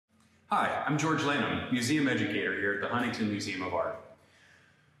Hi, I'm George Lanham, museum educator here at the Huntington Museum of Art.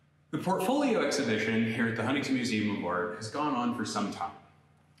 The Portfolio exhibition here at the Huntington Museum of Art has gone on for some time.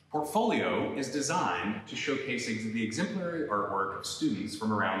 Portfolio is designed to showcase the exemplary artwork of students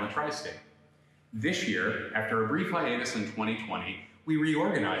from around the tri-state. This year, after a brief hiatus in 2020, we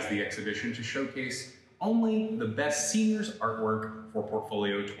reorganized the exhibition to showcase only the best seniors artwork for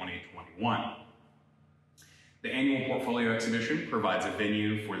Portfolio 2021. The annual Portfolio exhibition provides a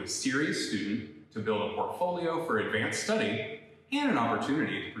venue for the serious student to build a portfolio for advanced study and an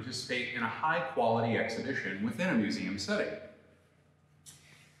opportunity to participate in a high-quality exhibition within a museum setting.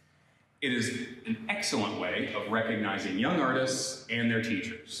 It is an excellent way of recognizing young artists and their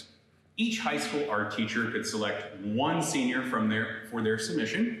teachers. Each high school art teacher could select one senior for their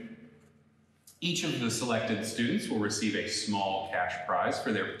submission. Each of the selected students will receive a small cash prize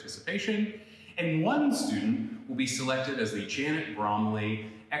for their participation, and one student will be selected as the Janet Bromley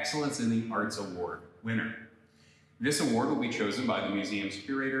Excellence in the Arts Award winner. This award will be chosen by the museum's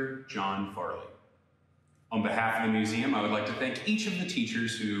curator, John Farley. On behalf of the museum, I would like to thank each of the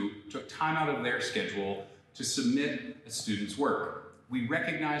teachers who took time out of their schedule to submit a student's work. We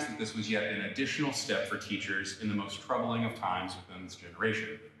recognize that this was yet an additional step for teachers in the most troubling of times within this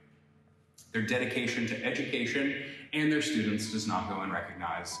generation. Their dedication to education and their students does not go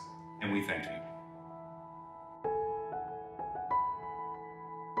unrecognized, and we thank you.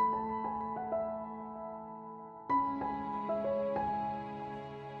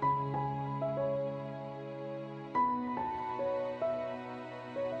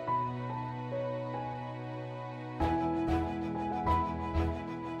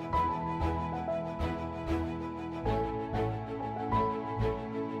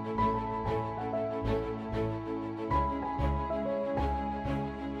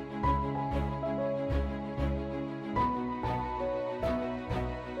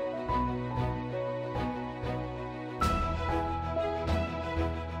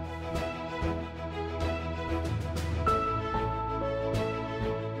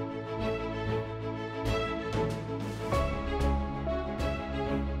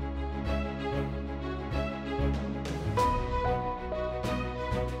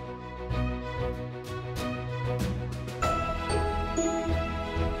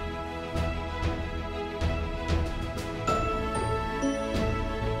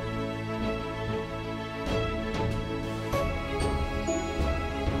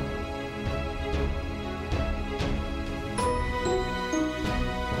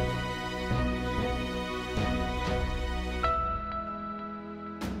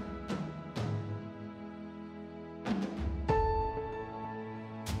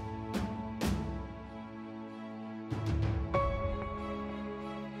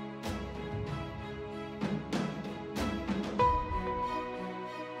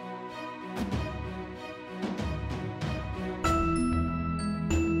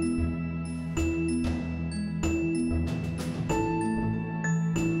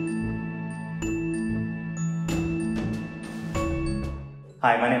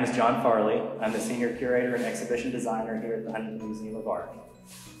 Hi, my name is John Farley. I'm the Senior Curator and Exhibition Designer here at the Huntington Museum of Art.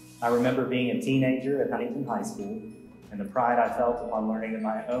 I remember being a teenager at Huntington High School and the pride I felt upon learning that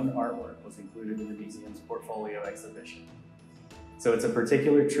my own artwork was included in the museum's Portfolio exhibition. So it's a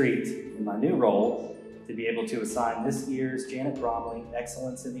particular treat in my new role to be able to assign this year's Janet Bromley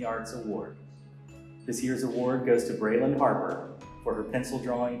Excellence in the Arts Award. This year's award goes to Braylon Harper for her pencil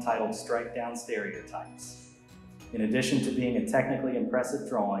drawing titled Strike Down Stereotypes. In addition to being a technically impressive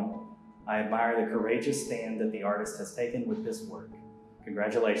drawing, I admire the courageous stand that the artist has taken with this work.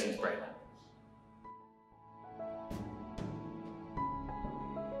 Congratulations, Braylon.